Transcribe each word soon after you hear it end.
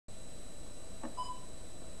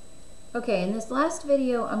Okay, in this last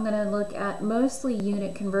video, I'm going to look at mostly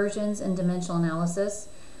unit conversions and dimensional analysis.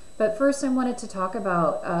 But first I wanted to talk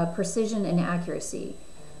about precision and accuracy.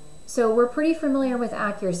 So we're pretty familiar with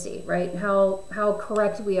accuracy, right? How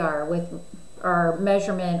correct we are with our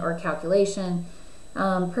measurement or calculation.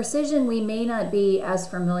 Precision we may not be as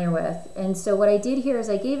familiar with. And so what I did here is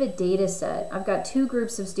I gave a data set. I've got two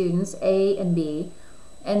groups of students, A and B,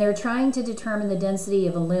 and they're trying to determine the density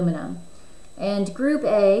of aluminum. And group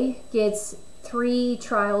A gets 3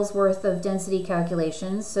 trials worth of density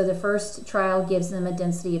calculations. So the first trial gives them a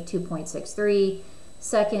density of 2.63,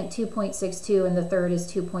 second 2.62, and the third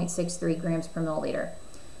is 2.63 grams per milliliter.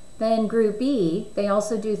 Then group B, they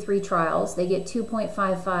also do 3 trials. They get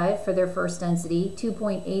 2.55 for their first density,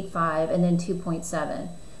 2.85, and then 2.7.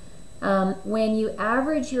 When you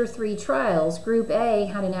average your 3 trials, group A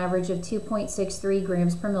had an average of 2.63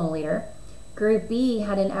 grams per milliliter. Group B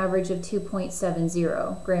had an average of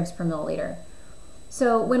 2.70 grams per milliliter.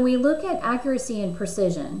 So when we look at accuracy and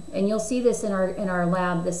precision, and you'll see this in our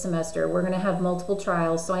lab this semester, we're going to have multiple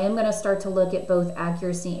trials, so I am going to start to look at both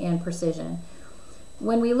accuracy and precision.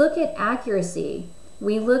 When we look at accuracy,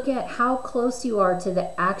 we look at how close you are to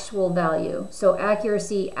the actual value. So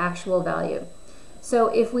accuracy, actual value. So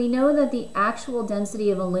if we know that the actual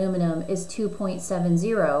density of aluminum is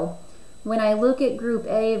 2.70, when I look at group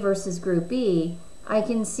A versus group B, I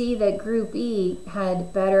can see that group B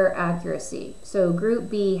had better accuracy. So group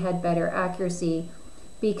B had better accuracy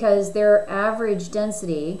because their average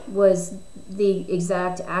density was the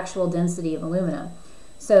exact actual density of aluminum.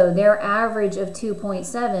 So their average of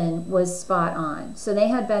 2.7 was spot on. So they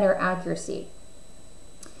had better accuracy.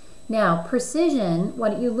 Now, precision,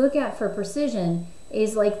 what you look at for precision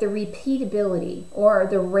is like the repeatability or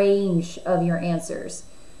the range of your answers.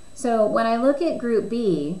 So when I look at group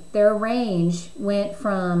B, their range went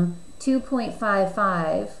from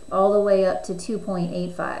 2.55 all the way up to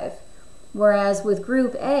 2.85. Whereas with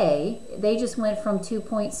group A, they just went from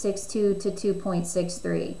 2.62 to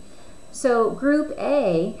 2.63. So group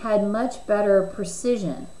A had much better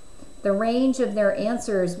precision. The range of their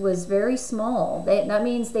answers was very small. That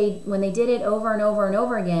means when they did it over and over and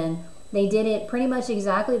over again, they did it pretty much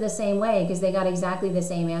exactly the same way because they got exactly the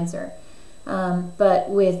same answer. But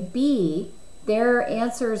with B, their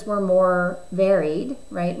answers were more varied,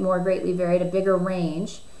 right? More greatly varied, a bigger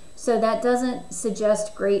range. So that doesn't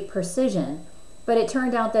suggest great precision, but it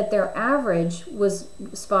turned out that their average was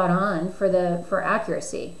spot on for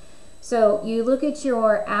accuracy. So you look at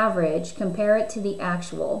your average, compare it to the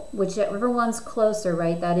actual, whichever one's closer,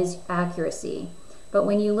 right? That is accuracy. But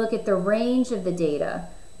when you look at the range of the data,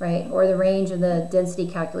 right, or the range of the density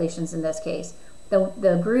calculations in this case,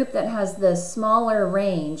 the group that has the smaller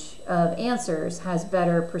range of answers has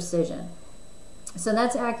better precision. So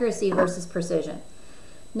that's accuracy versus precision.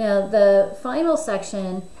 Now the final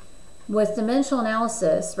section with dimensional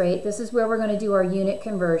analysis, right, this is where we're going to do our unit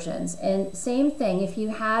conversions. And same thing, if you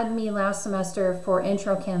had me last semester for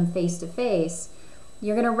Intro Chem face-to-face,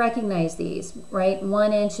 you're going to recognize these, right?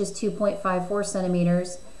 1 inch is 2.54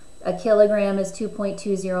 centimeters, a kilogram is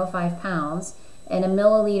 2.205 pounds, and a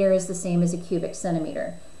milliliter is the same as a cubic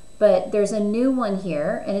centimeter. But there's a new one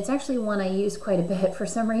here, and it's actually one I use quite a bit for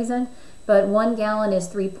some reason, but 1 gallon is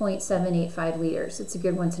 3.785 liters. It's a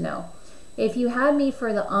good one to know. If you had me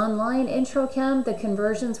for the online Intro Chem, the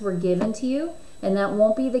conversions were given to you, and that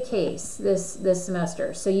won't be the case this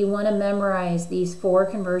semester. So you want to memorize these 4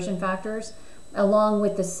 conversion factors along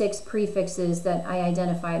with the 6 prefixes that I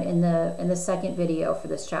identified in the second video for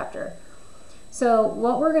this chapter. So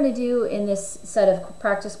what we're going to do in this set of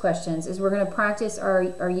practice questions is we're going to practice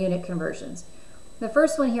our unit conversions. The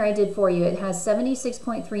first one here I did for you, it has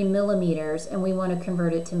 76.3 millimeters and we want to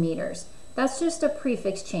convert it to meters. That's just a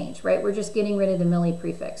prefix change, right? We're just getting rid of the milli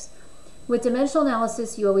prefix. With dimensional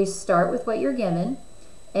analysis, you always start with what you're given,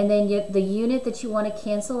 and then the unit that you want to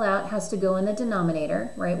cancel out has to go in the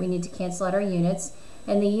denominator, right? We need to cancel out our units,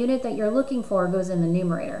 and the unit that you're looking for goes in the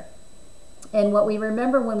numerator. And what we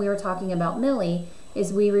remember when we were talking about milli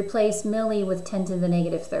is we replace milli with 10 to the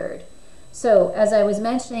negative third. So as I was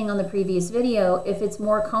mentioning on the previous video, if it's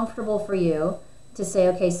more comfortable for you to say,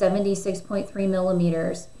 okay, 76.3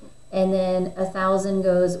 millimeters, and then 1,000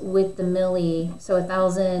 goes with the milli, so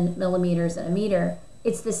 1,000 millimeters in a meter,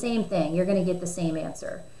 it's the same thing. You're going to get the same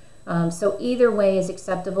answer. So either way is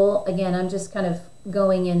acceptable. Again, I'm just kind of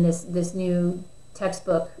going in this new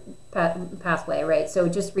textbook pathway, right? So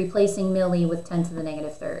just replacing milli with 10 to the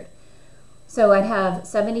negative third. So I'd have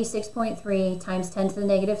 76.3 times 10 to the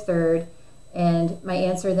negative third, and my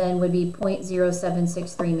answer then would be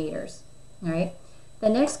 0.0763 meters. All right. The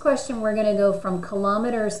next question, we're going to go from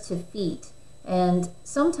kilometers to feet. And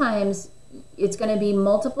sometimes it's going to be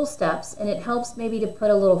multiple steps, and it helps maybe to put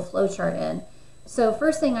a little flow chart in. So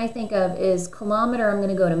first thing I think of is kilometer, I'm going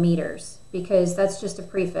to go to meters because that's just a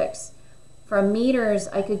prefix. From meters,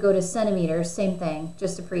 I could go to centimeters, same thing,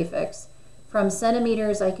 just a prefix. From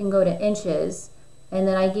centimeters, I can go to inches, and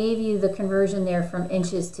then I gave you the conversion there from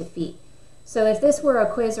inches to feet. So if this were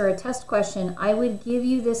a quiz or a test question, I would give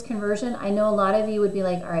you this conversion. I know a lot of you would be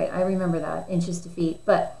like, all right, I remember that, inches to feet.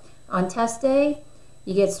 But on test day,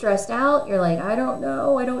 you get stressed out. You're like, I don't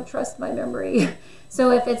know. I don't trust my memory.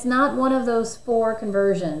 So if it's not one of those 4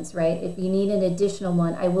 conversions, right, if you need an additional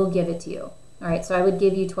one, I will give it to you. All right, so I would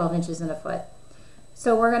give you 12 inches in a foot.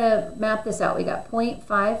 So we're going to map this out. We got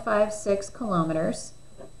 0.556 kilometers.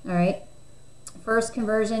 All right. First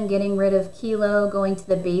conversion, getting rid of kilo, going to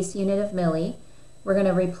the base unit of milli. We're going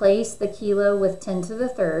to replace the kilo with 10 to the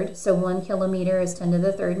third. So 1 kilometer is 10 to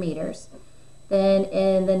the third meters. Then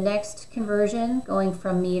in the next conversion, going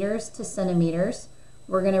from meters to centimeters,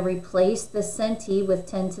 we're going to replace the centi with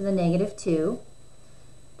 10 to the negative 2.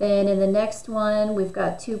 Then in the next one, we've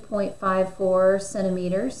got 2.54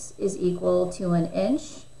 centimeters is equal to an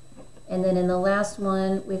inch. And then in the last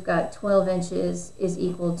one, we've got 12 inches is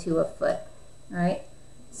equal to a foot. All right.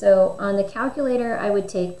 So on the calculator, I would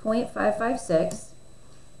take 0.556.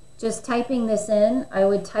 Just typing this in, I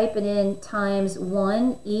would type it in times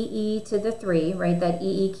 1 EE to the 3, right? That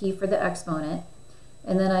EE key for the exponent.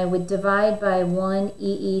 And then I would divide by 1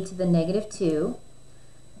 EE to the negative 2.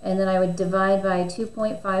 And then I would divide by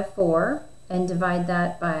 2.54 and divide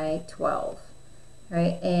that by 12,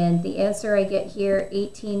 right? And the answer I get here,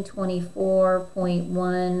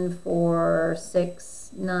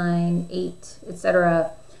 1824.14698,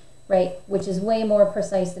 etc., right? Which is way more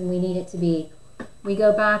precise than we need it to be. We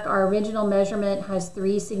go back, our original measurement has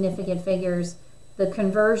 3 significant figures. The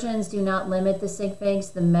conversions do not limit the sig figs,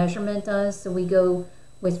 the measurement does, so we go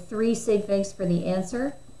with 3 sig figs for the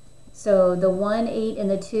answer. So the 1, 8, and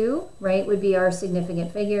the 2, right, would be our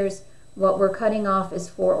significant figures. What we're cutting off is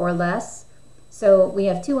 4 or less. So we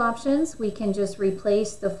have 2 options. We can just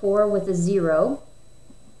replace the 4 with a 0,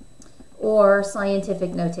 or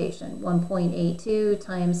scientific notation, 1.82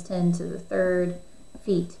 times 10 to the third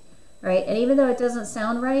feet, right? And even though it doesn't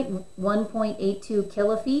sound right, 1.82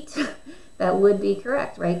 kilofeet, that would be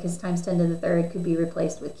correct, right? Because times 10 to the third could be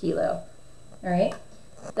replaced with kilo, all right?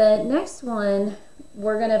 The next one,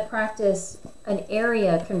 we're going to practice an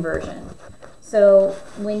area conversion. So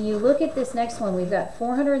when you look at this next one, we've got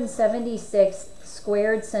 476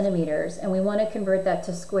 squared centimeters, and we want to convert that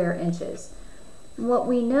to square inches. What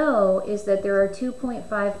we know is that there are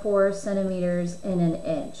 2.54 centimeters in an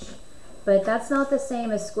inch, but that's not the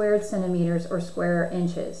same as squared centimeters or square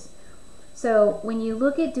inches. So when you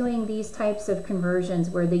look at doing these types of conversions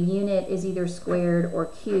where the unit is either squared or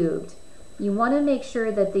cubed, you want to make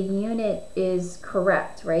sure that the unit is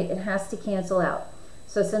correct, right? It has to cancel out.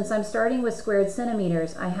 So since I'm starting with squared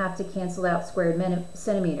centimeters, I have to cancel out squared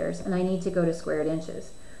centimeters, and I need to go to squared inches.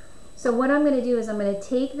 So what I'm going to do is I'm going to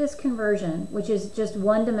take this conversion, which is just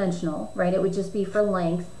one-dimensional, right? It would just be for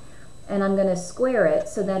length, and I'm going to square it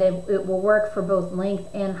so that it will work for both length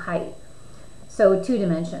and height. So 2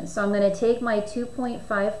 dimensions. So I'm going to take my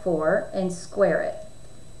 2.54 and square it.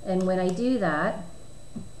 And when I do that,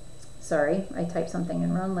 sorry, I typed something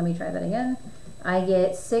in wrong. Let me try that again. I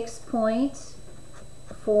get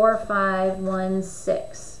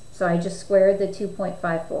 6.4516. So I just squared the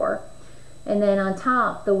 2.54. And then on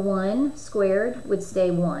top, the 1 squared would stay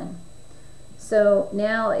 1. So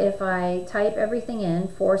now if I type everything in,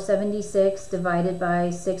 476 divided by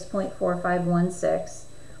 6.4516,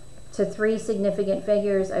 to 3 significant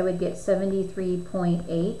figures, I would get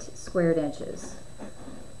 73.8 squared inches,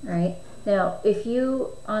 right? Now, if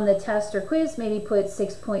you, on the test or quiz, maybe put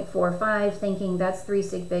 6.45, thinking that's 3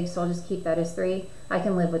 sig figs, so I'll just keep that as 3, I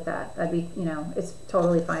can live with that. That'd be, you know, it's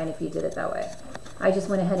totally fine if you did it that way. I just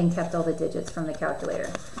went ahead and kept all the digits from the calculator.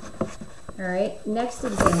 All right, next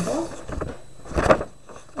example.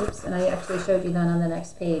 Oops, and I actually showed you that on the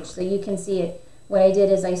next page. So you can see it. What I did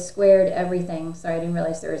is I squared everything. Sorry, I didn't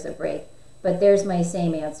realize there was a break. But there's my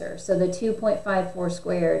same answer. So the 2.54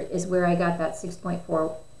 squared is where I got that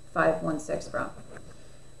 6.4516 from.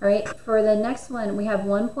 All right, for the next one, we have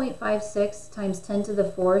 1.56 times 10 to the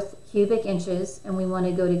 4th cubic inches, and we want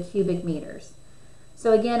to go to cubic meters.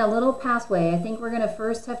 So again, a little pathway. I think we're going to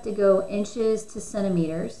first have to go inches to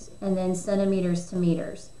centimeters, and then centimeters to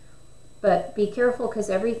meters. But be careful because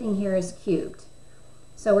everything here is cubed.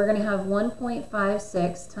 So we're going to have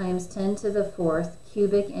 1.56 times 10 to the 4th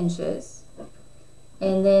cubic inches.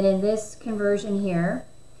 And then in this conversion here,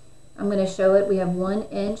 I'm going to show it. We have 1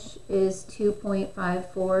 inch is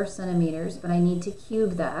 2.54 centimeters, but I need to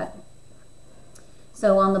cube that.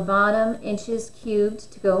 So on the bottom, inches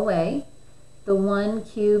cubed to go away. The 1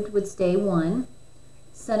 cubed would stay 1.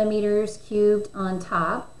 Centimeters cubed on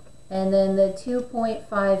top. And then the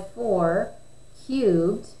 2.54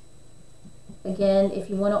 cubed. Again, if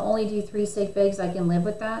you want to only do 3 sig figs, I can live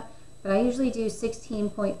with that. But I usually do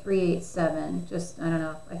 16.387. Just, I don't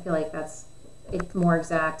know, I feel like it's more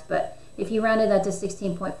exact. But if you rounded that to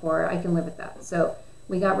 16.4, I can live with that. So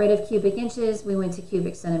we got rid of cubic inches, we went to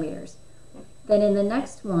cubic centimeters. Then in the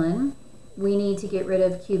next one, we need to get rid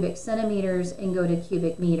of cubic centimeters and go to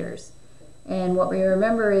cubic meters. And what we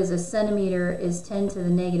remember is a centimeter is 10 to the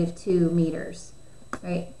negative 2 meters,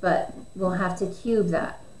 right? But we'll have to cube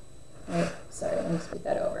that, right? Sorry, let me scoot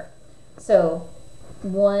that over. So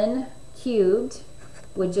 1 cubed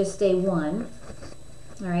would just stay 1,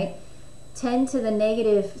 all right? 10 to the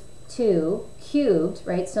negative 2 cubed,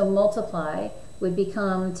 right? So multiply would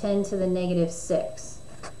become 10 to the negative 6.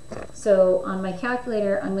 So on my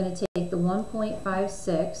calculator, I'm going to take the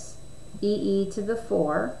 1.56 EE to the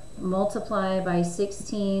 4, multiply by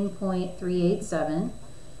 16.387,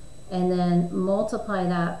 and then multiply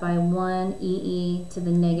that by 1 EE to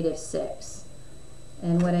the negative 6.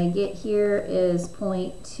 And what I get here is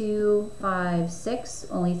 0.256,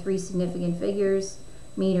 only 3 significant figures,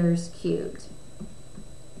 meters cubed.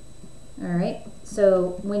 All right,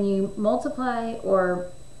 so when you multiply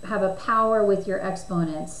or have a power with your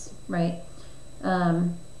exponents, right?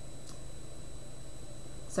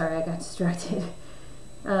 Sorry, I got distracted.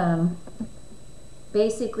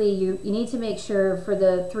 Basically, you need to make sure for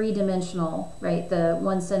the 3-dimensional, right? The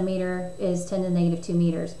 1 centimeter is 10 to the negative 2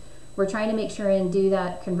 meters. We're trying to make sure and do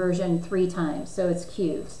that conversion 3 times, so it's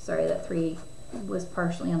cubed. Sorry, that 3 was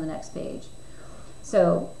partially on the next page.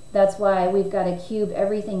 So that's why we've got to cube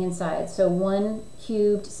everything inside. So 1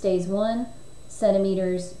 cubed stays 1,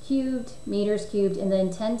 centimeters cubed, meters cubed, and then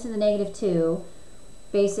 10 to the negative 2,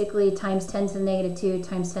 basically times 10 to the negative 2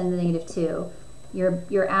 times 10 to the negative 2.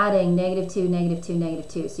 You're adding negative 2, negative 2, negative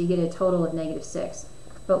 2, so you get a total of negative 6.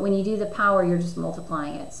 But when you do the power, you're just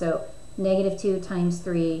multiplying it. So negative 2 times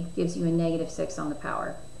 3 gives you a negative 6 on the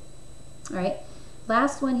power. All right,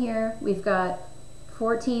 last one here, we've got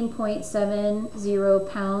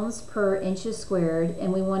 14.70 pounds per inches squared,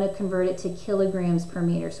 and we want to convert it to kilograms per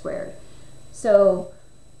meter squared. So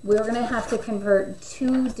we're going to have to convert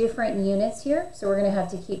 2 different units here, so we're going to have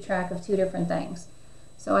to keep track of 2 different things.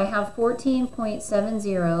 So I have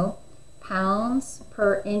 14.70 pounds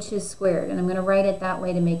per inches squared, and I'm going to write it that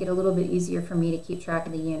way to make it a little bit easier for me to keep track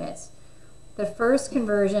of the units. The first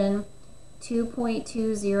conversion,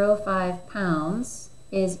 2.205 pounds,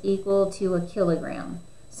 is equal to a kilogram.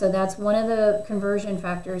 So that's one of the conversion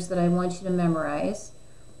factors that I want you to memorize.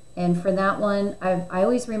 And for that one, I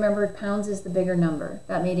always remembered pounds is the bigger number.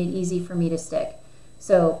 That made it easy for me to stick.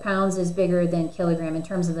 So pounds is bigger than kilogram in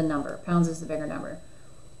terms of the number. Pounds is the bigger number.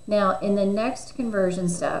 Now, in the next conversion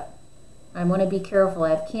step, I want to be careful.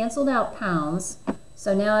 I've canceled out pounds.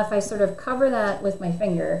 So now if I sort of cover that with my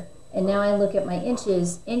finger, and now I look at my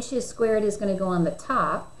inches, inches squared is going to go on the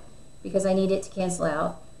top because I need it to cancel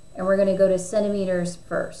out. And we're going to go to centimeters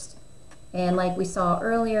first. And like we saw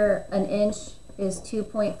earlier, an inch is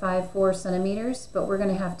 2.54 centimeters, but we're going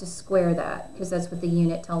to have to square that because that's what the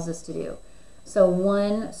unit tells us to do. So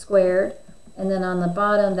 1 squared, and then on the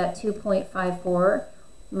bottom, that 2.54,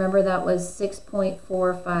 remember that was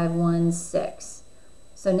 6.4516.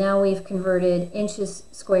 So now we've converted inches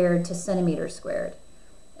squared to centimeters squared.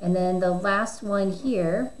 And then the last one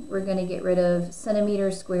here, we're going to get rid of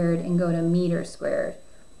centimeters squared and go to meters squared.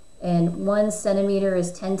 And 1 centimeter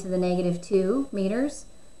is 10 to the negative 2 meters,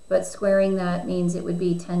 but squaring that means it would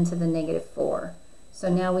be 10 to the negative 4. So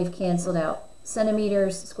now we've canceled out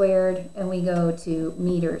centimeters squared and we go to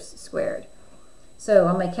meters squared. So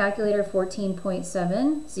on my calculator,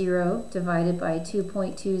 14.70 divided by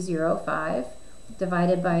 2.205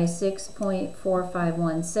 divided by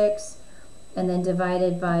 6.4516, and then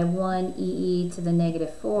divided by 1 EE to the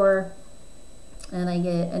negative 4, and I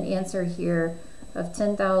get an answer here of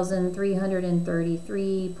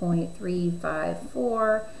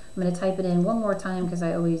 10,333.354. I'm going to type it in one more time because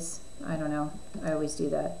I always do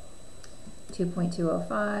that.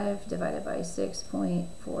 2.205 divided by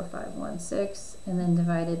 6.4516, and then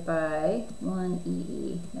divided by 1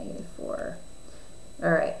 EE negative 4.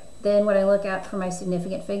 All right. Then what I look at for my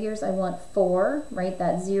significant figures, I want 4, right?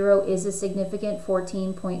 That 0 is a significant,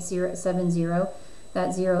 14.070.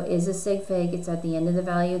 That 0 is a sig fig. It's at the end of the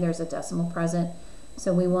value. There's a decimal present.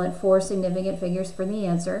 So we want 4 significant figures for the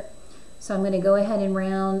answer. So I'm going to go ahead and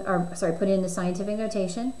put it into scientific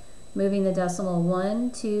notation. moving the decimal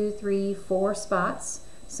 1, 2, 3, 4 spots.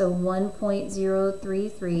 So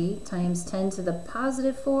 1.033 times 10 to the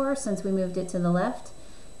positive 4 since we moved it to the left.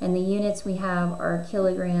 And the units we have are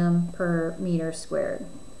kilogram per meter squared.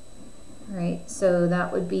 All right, so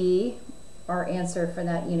that would be our answer for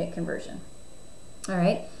that unit conversion. All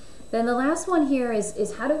right, then the last one here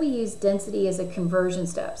is how do we use density as a conversion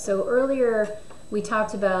step? So earlier we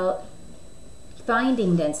talked about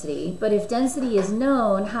finding density, but if density is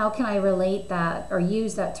known, how can I relate that or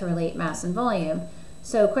use that to relate mass and volume?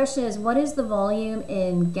 So question is, what is the volume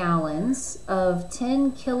in gallons of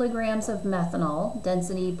 10 kilograms of methanol,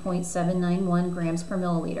 density 0.791 grams per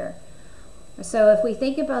milliliter? So if we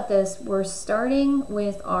think about this, we're starting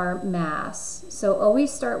with our mass. So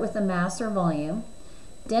always start with the mass or volume.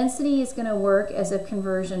 Density is going to work as a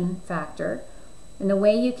conversion factor. And the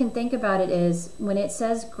way you can think about it is when it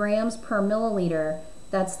says grams per milliliter,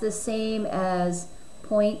 that's the same as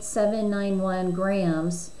 0.791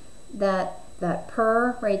 grams. That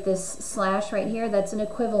per, right, this slash right here, that's an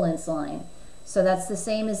equivalence line. So that's the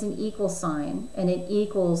same as an equal sign, and it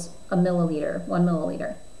equals a milliliter, 1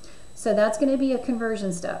 milliliter. So that's going to be a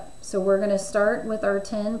conversion step. So we're going to start with our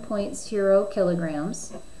 10.0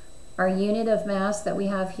 kilograms. Our unit of mass that we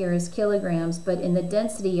have here is kilograms, but in the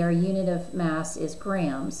density, our unit of mass is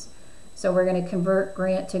grams. So we're going to convert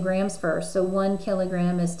to grams first. So 1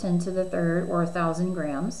 kilogram is 10 to the third, or 1,000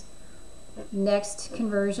 grams. Next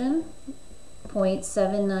conversion,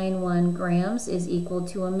 0.791 grams is equal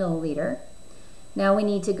to a milliliter. Now we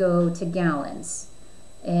need to go to gallons.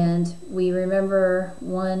 And we remember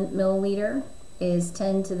 1 milliliter is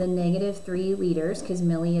 10 to the negative 3 liters, because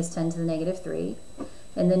milli is 10 to the negative 3.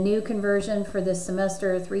 And the new conversion for this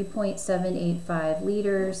semester, 3.785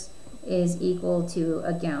 liters, is equal to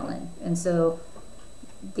a gallon. And so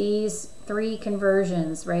these three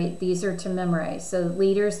conversions, right, these are to memorize. So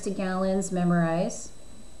liters to gallons, memorize.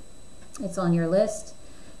 It's on your list.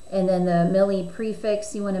 And then the milli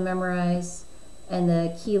prefix you want to memorize, and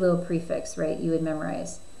the kilo prefix, right, you would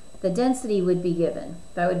memorize. The density would be given.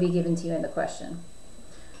 That would be given to you in the question.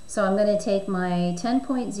 So I'm going to take my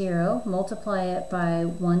 10.0, multiply it by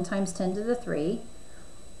 1 times 10 to the 3,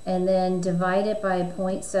 and then divide it by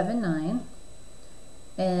 0.79,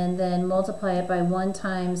 and then multiply it by 1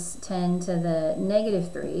 times 10 to the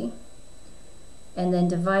negative 3, and then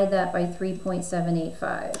divide that by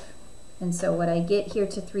 3.785. And so what I get here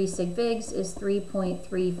to 3 sig figs is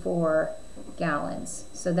 3.34 gallons.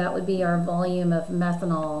 So that would be our volume of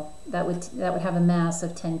methanol that would have a mass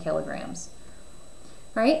of 10 kilograms.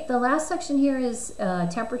 All right, the last section here is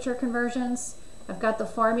temperature conversions. I've got the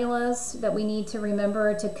formulas that we need to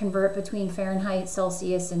remember to convert between Fahrenheit,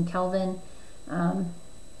 Celsius, and Kelvin.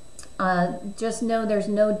 Just know there's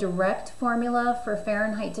no direct formula for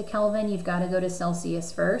Fahrenheit to Kelvin. You've got to go to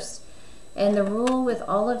Celsius first. And the rule with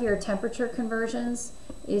all of your temperature conversions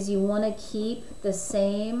is you want to keep the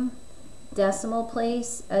same decimal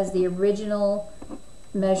place as the original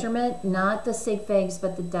measurement, not the sig figs,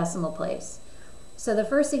 but the decimal place. So the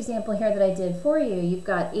first example here that I did for you, you've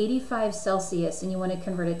got 85 Celsius and you want to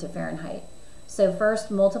convert it to Fahrenheit. So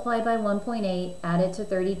first multiply by 1.8, add it to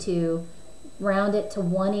 32, round it to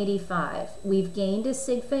 185. We've gained a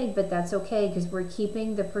sig fig, but that's okay because we're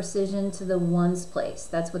keeping the precision to the ones place.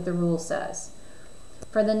 That's what the rule says.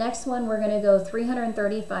 For the next one, we're going to go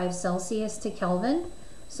 335 Celsius to Kelvin.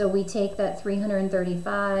 So we take that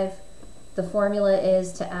 335. The formula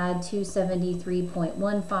is to add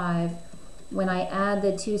 273.15. When I add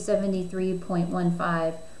the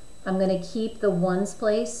 273.15, I'm going to keep the ones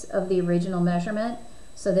place of the original measurement.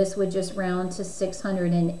 So this would just round to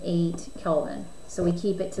 608 Kelvin. So we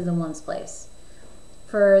keep it to the ones place.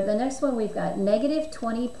 For the next one, we've got negative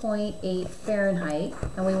 20.8 Fahrenheit,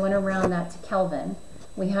 and we want to round that to Kelvin.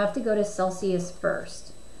 We have to go to Celsius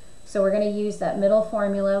first. So we're going to use that middle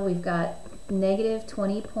formula. We've got negative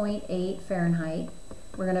 20.8 Fahrenheit.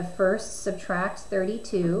 We're going to first subtract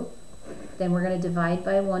 32. Then we're going to divide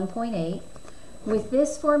by 1.8. With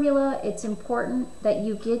this formula, it's important that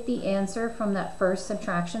you get the answer from that first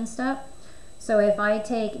subtraction step. So if I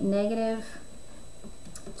take negative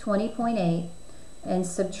 20.8 and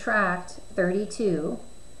subtract 32,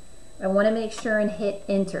 I want to make sure and hit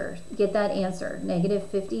enter. Get that answer,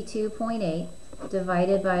 negative 52.8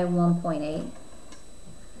 divided by 1.8.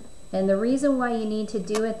 And the reason why you need to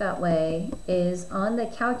do it that way is on the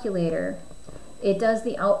calculator, it does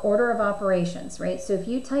the order of operations, right? So if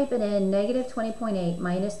you type it in negative 20.8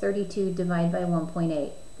 minus 32 divided by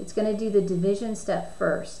 1.8, it's going to do the division step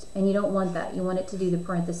first, and you don't want that. You want it to do the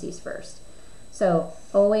parentheses first. So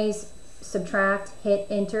always subtract, hit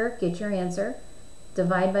enter, get your answer.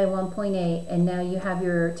 divide by 1.8, and now you have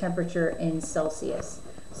your temperature in Celsius.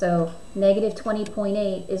 So negative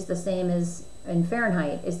 20.8 is the same as, in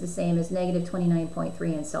Fahrenheit, is the same as negative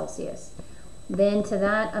 29.3 in Celsius. Then to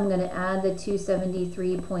that, I'm going to add the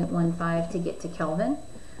 273.15 to get to Kelvin.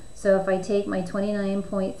 So if I take my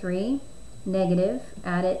 29.3 negative,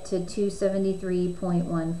 add it to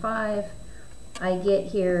 273.15, I get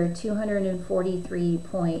here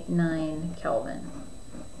 243.9 Kelvin.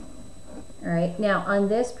 All right, now on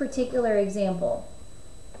this particular example,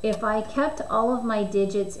 if I kept all of my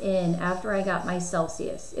digits in after I got my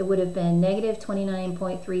Celsius, it would have been negative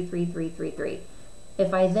 29.33333.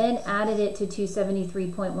 If I then added it to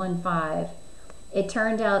 273.15, it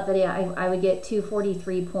turned out that I would get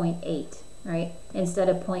 243.8, right, instead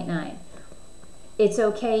of 0.9. It's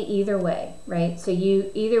okay either way, right? So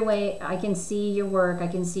either way, I can see your work, I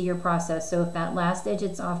can see your process. So if that last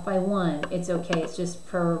digit's off by 1, it's okay. It's just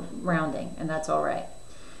for rounding, and that's all right.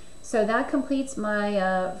 So that completes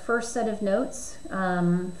my first set of notes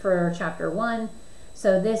for chapter 1.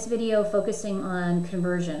 So this video focusing on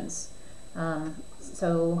conversions.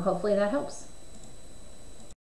 So hopefully that helps.